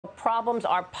problems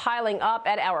are piling up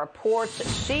at our ports.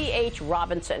 C.H.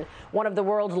 Robinson, one of the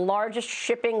world's largest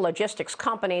shipping logistics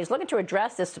companies, looking to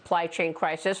address this supply chain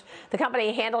crisis. The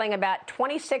company handling about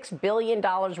 $26 billion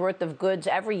worth of goods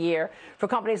every year for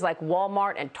companies like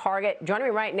Walmart and Target. Joining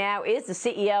me right now is the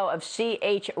CEO of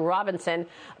C.H. Robinson,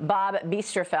 Bob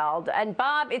Biesterfeld. And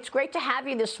Bob, it's great to have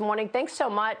you this morning. Thanks so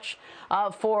much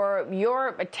for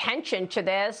your attention to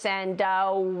this. And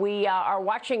we are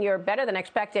watching your better than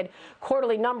expected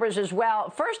quarterly numbers as well.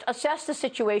 First, assess the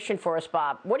situation for us,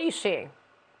 Bob. What are you seeing?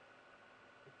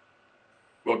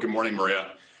 Well, good morning,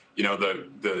 Maria. You know,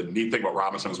 the neat thing about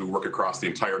Robinson is we work across the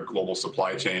entire global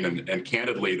supply chain, and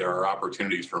candidly, there are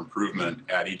opportunities for improvement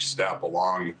at each step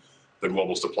along the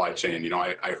global supply chain. You know,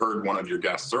 I heard one of your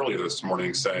guests earlier this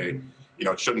morning say, you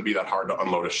know, it shouldn't be that hard to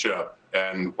unload a ship.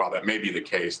 And while that may be the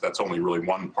case, that's only really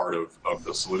one part of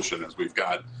the solution, as we've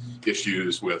got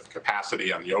issues with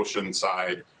capacity on the ocean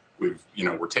side.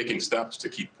 We're taking steps to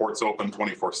keep ports open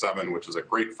 24/7, which is a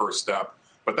great first step.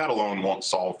 But that alone won't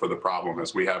solve for the problem,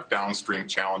 as we have downstream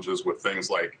challenges with things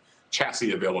like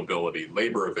chassis availability,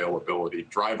 labor availability,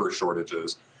 driver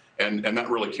shortages, and that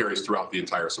really carries throughout the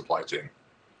entire supply chain.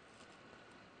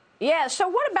 Yeah, so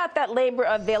what about that labor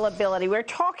availability? We're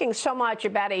talking so much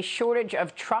about a shortage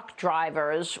of truck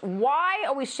drivers. Why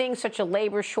are we seeing such a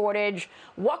labor shortage?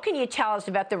 What can you tell us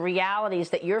about the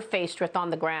realities that you're faced with on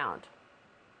the ground?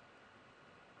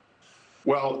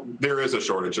 Well, there is a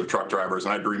shortage of truck drivers,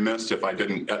 and I'd be remiss if I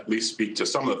didn't at least speak to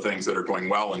some of the things that are going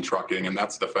well in trucking, and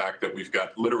that's the fact that we've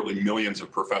got literally millions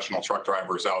of professional truck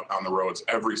drivers out on the roads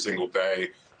every single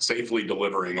day, safely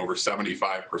delivering over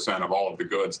 75% of all of the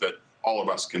goods that all of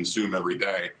us consume every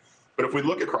day. But if we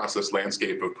look across this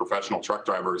landscape of professional truck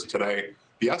drivers today,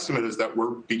 the estimate is that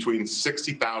we're between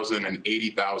 60,000 and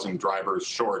 80,000 drivers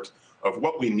short of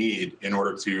what we need in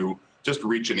order to just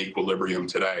reach an equilibrium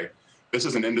today. This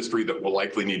is an industry that will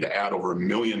likely need to add over 1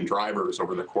 million drivers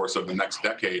over the course of the next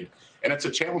decade. And it's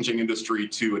a challenging industry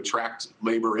to attract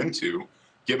labor into,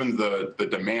 given the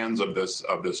demands of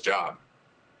this job.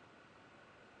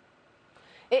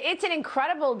 It's an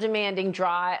incredible demanding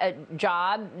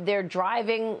job. They're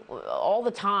driving all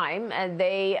the time, and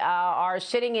they are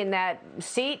sitting in that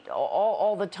seat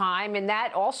all the time, and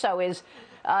that also is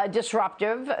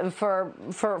disruptive for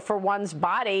one's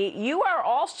body. You are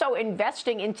also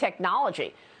investing in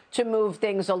technology to move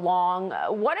things along.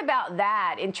 What about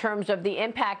that in terms of the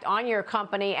impact on your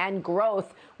company and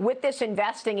growth with this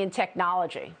investing in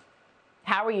technology?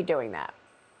 How are you doing that?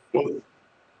 Well,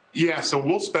 yeah, so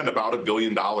we'll spend about $1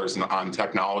 billion on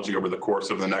technology over the course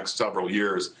of the next several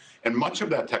years. And much of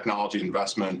that technology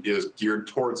investment is geared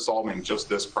towards solving just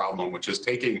this problem, which is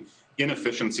taking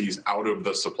inefficiencies out of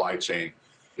the supply chain.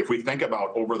 If we think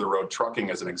about over-the-road trucking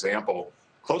as an example,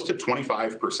 close to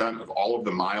 25% of all of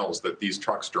the miles that these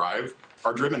trucks drive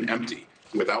are driven empty,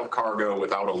 without cargo,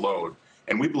 without a load.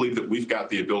 And we believe that we've got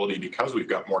the ability, because we've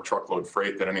got more truckload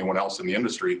freight than anyone else in the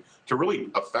industry, to really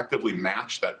effectively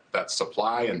match that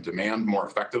supply and demand more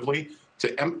effectively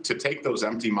to take those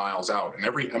empty miles out. And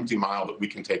every empty mile that we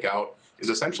can take out is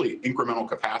essentially incremental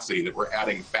capacity that we're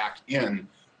adding back in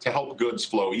to help goods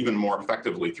flow even more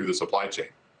effectively through the supply chain.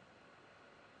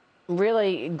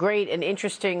 Really great and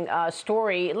interesting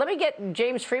story. Let me get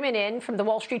James Freeman in from the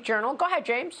Wall Street Journal. Go ahead,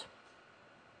 James.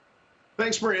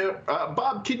 Thanks, Maria.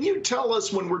 Bob, can you tell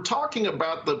us, when we're talking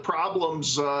about the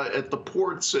problems at the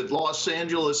ports at Los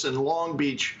Angeles and Long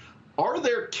Beach, are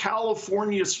there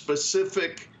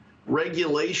California-specific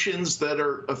regulations that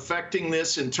are affecting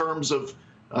this in terms of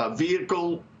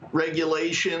vehicle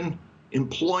regulation,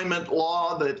 employment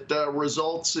law that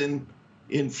results in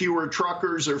fewer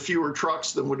truckers or fewer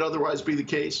trucks than would otherwise be the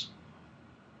case?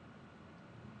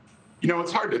 You know,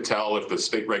 it's hard to tell if the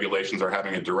state regulations are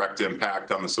having a direct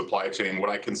impact on the supply chain.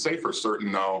 What I can say for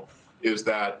certain, though, is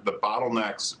that the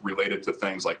bottlenecks related to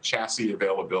things like chassis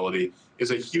availability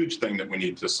is a huge thing that we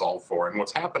need to solve for. And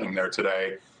what's happening there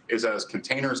today is, as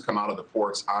containers come out of the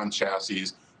ports on chassis,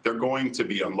 they're going to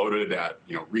be unloaded at,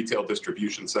 retail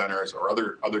distribution centers or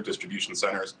other distribution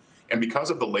centers. And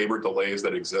because of the labor delays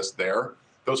that exist there,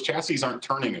 those chassis aren't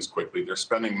turning as quickly. They're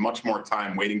spending much more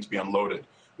time waiting to be unloaded,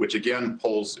 which again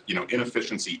pulls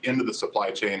inefficiency into the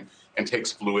supply chain and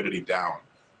takes fluidity down.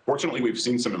 Fortunately, we've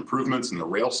seen some improvements in the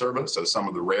rail service, as some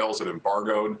of the rails have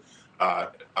embargoed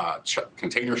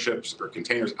container ships or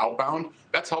containers outbound.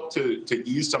 That's helped to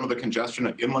ease some of the congestion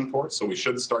at inland ports, so we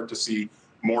should start to see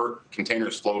more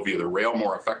containers flow via the rail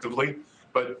more effectively.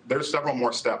 But there's several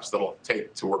more steps that it'll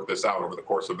take to work this out over the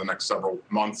course of the next several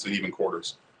months and even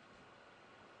quarters.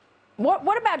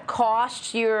 What about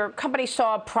costs? Your company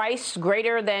saw a price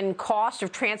greater than cost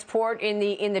of transport in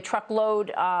the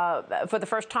truckload for the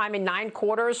first time in 9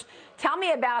 quarters. Tell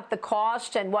me about the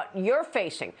cost and what you're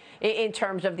facing in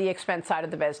terms of the expense side of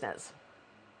the business.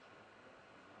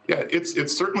 Yeah,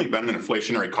 it's certainly been an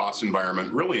inflationary cost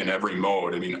environment, really in every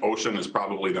mode. I mean, ocean is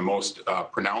probably the most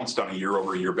pronounced on a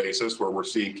year-over-year basis, where we're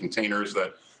seeing containers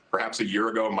that perhaps a year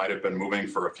ago might have been moving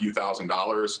for a few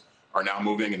 $1,000s are now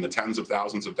moving in the tens of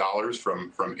thousands of dollars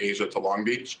from Asia to Long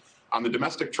Beach. On the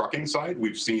domestic trucking side,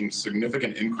 we've seen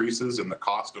significant increases in the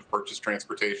cost of purchased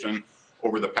transportation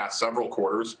over the past several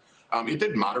quarters. It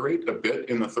did moderate a bit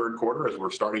in the third quarter as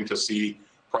we're starting to see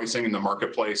pricing in the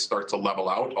marketplace start to level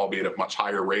out, albeit at much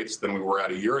higher rates than we were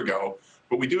at a year ago.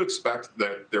 But we do expect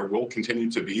that there will continue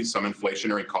to be some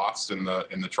inflationary costs in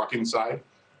the trucking side.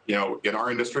 You know, in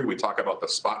our industry, we talk about the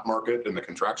spot market and the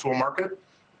contractual market.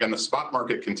 And the spot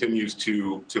market continues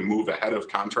to move ahead of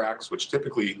contracts, which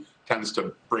typically tends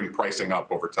to bring pricing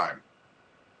up over time.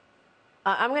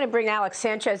 I'm going to bring Alex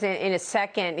Sanchez in a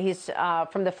second. He's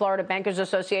from the Florida Bankers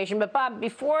Association. But, Bob,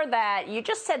 before that, you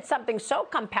just said something so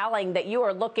compelling that you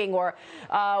are looking, or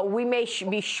we may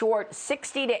be short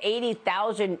 60 to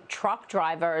 80,000 truck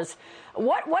drivers.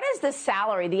 What is the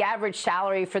salary, the average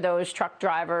salary for those truck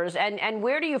drivers? And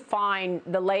where do you find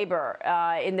the labor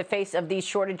in the face of these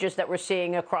shortages that we're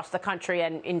seeing across the country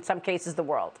and, in some cases, the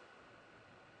world?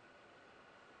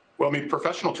 Well, I mean,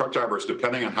 professional truck drivers,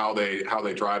 depending on how they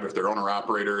drive, if they're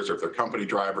owner-operators or if they're company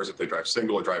drivers, if they drive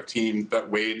single or drive team, that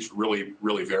wage really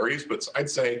varies. But I'd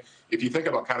say if you think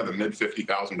about kind of the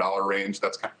mid-$50,000 range,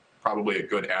 that's probably a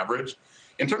good average.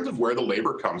 In terms of where the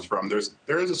labor comes from,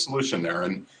 there is a solution there.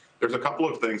 And there's a couple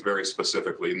of things very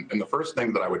specifically. And the first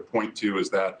thing that I would point to is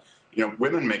that, you know,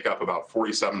 women make up about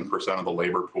 47% of the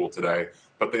labor pool today,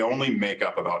 but they only make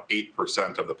up about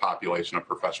 8% of the population of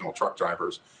professional truck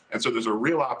drivers. And so there's a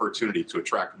real opportunity to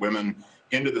attract women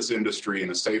into this industry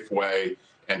in a safe way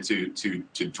and to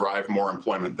drive more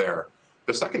employment there.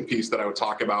 The second piece that I would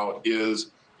talk about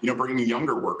is, you know, bringing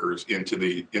younger workers into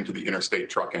the interstate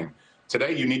trucking.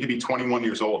 Today, you need to be 21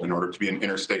 years old in order to be an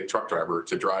interstate truck driver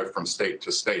to drive from state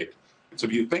to state. So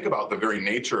if you think about the very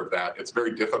nature of that, it's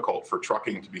very difficult for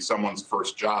trucking to be someone's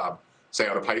first job, say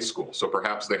out of high school. So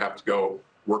perhaps they have to go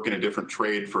work in a different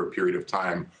trade for a period of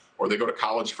time, or they go to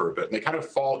college for a bit, and they kind of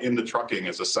fall into trucking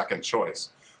as a second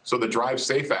choice. So the Drive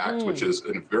Safe Act, which is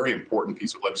a very important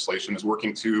piece of legislation, is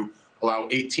working to allow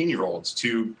 18-year-olds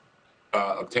to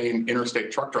obtain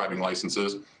interstate truck driving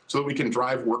licenses so that we can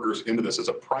drive workers into this as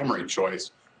a primary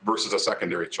choice versus a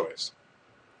secondary choice.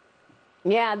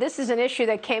 Yeah, this is an issue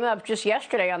that came up just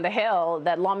yesterday on the Hill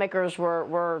that lawmakers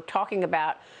were talking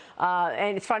about.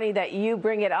 And it's funny that you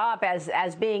bring it up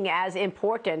as being as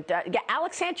important.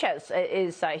 Alex Sanchez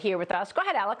is here with us. Go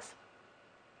ahead, Alex.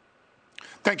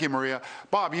 Thank you, Maria.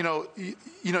 Bob, you know,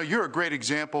 you're a great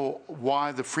example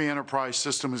why the free enterprise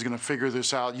system is going to figure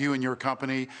this out, you and your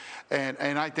company, and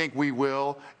I think we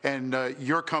will, and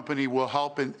your company will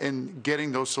help in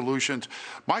getting those solutions.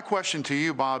 My question to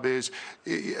you, Bob, is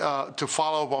to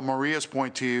follow up on Maria's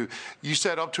point to you. You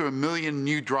said up to 1 million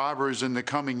new drivers in the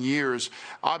coming years.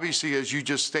 Obviously, as you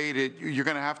just stated, you're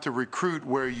going to have to recruit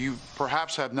where you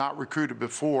perhaps have not recruited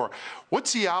before.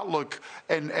 What's the outlook,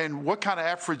 and what kind of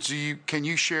efforts can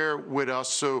you share with us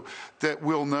so that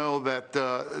we'll know that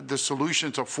the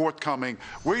solutions are forthcoming?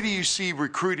 Where do you see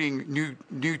recruiting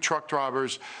new truck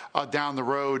drivers down the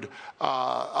road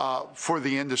for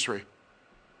the industry?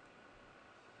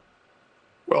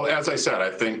 Well, as I said,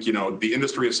 I think, you know, the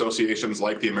industry associations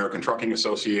like the American Trucking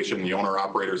Association, the Owner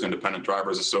Operators Independent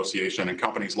Drivers Association, and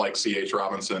companies like C.H.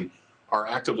 Robinson are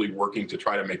actively working to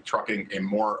try to make trucking a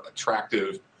more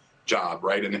attractive job,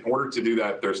 right? And in order to do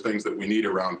that, there's things that we need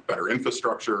around better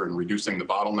infrastructure and reducing the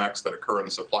bottlenecks that occur in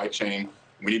the supply chain.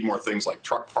 We need more things like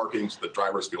truck parking so that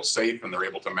drivers feel safe and they're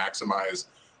able to maximize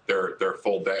their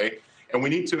full day. And we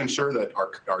need to ensure that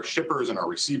our shippers and our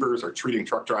receivers are treating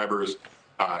truck drivers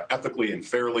ethically and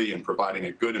fairly and providing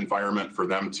a good environment for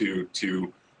them to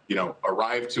you know,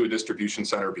 arrive to a distribution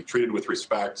center, be treated with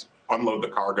respect, unload the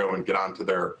cargo, and get on to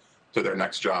their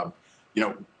next job. You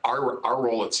know, our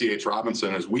role at C.H.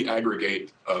 Robinson is we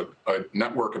aggregate a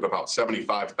network of about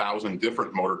 75,000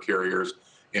 different motor carriers,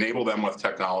 enable them with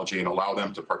technology, and allow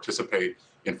them to participate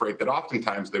in freight that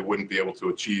oftentimes they wouldn't be able to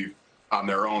achieve on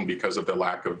their own because of the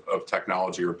lack of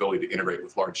technology or ability to integrate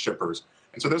with large shippers.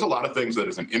 And so there's a lot of things that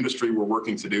as an industry we're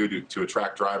working to do to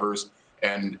attract drivers,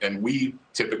 and we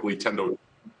typically tend to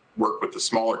work with the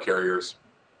smaller carriers.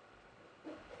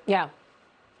 Yeah.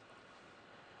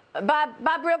 Bob,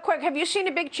 real quick, have you seen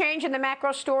a big change in the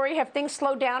macro story? Have things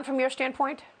slowed down from your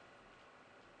standpoint?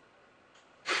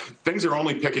 Things are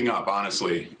only picking up,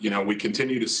 honestly. We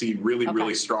continue to see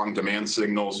really strong demand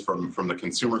signals from the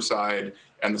consumer side,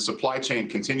 and the supply chain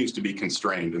continues to be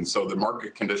constrained. And so the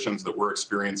market conditions that we're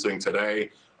experiencing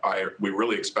today, we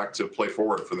really expect to play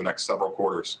forward for the next several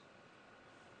quarters.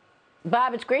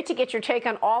 Bob, it's great to get your take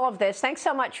on all of this. Thanks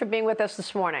so much for being with us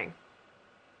this morning.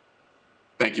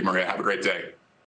 Thank you, Maria. Have a great day.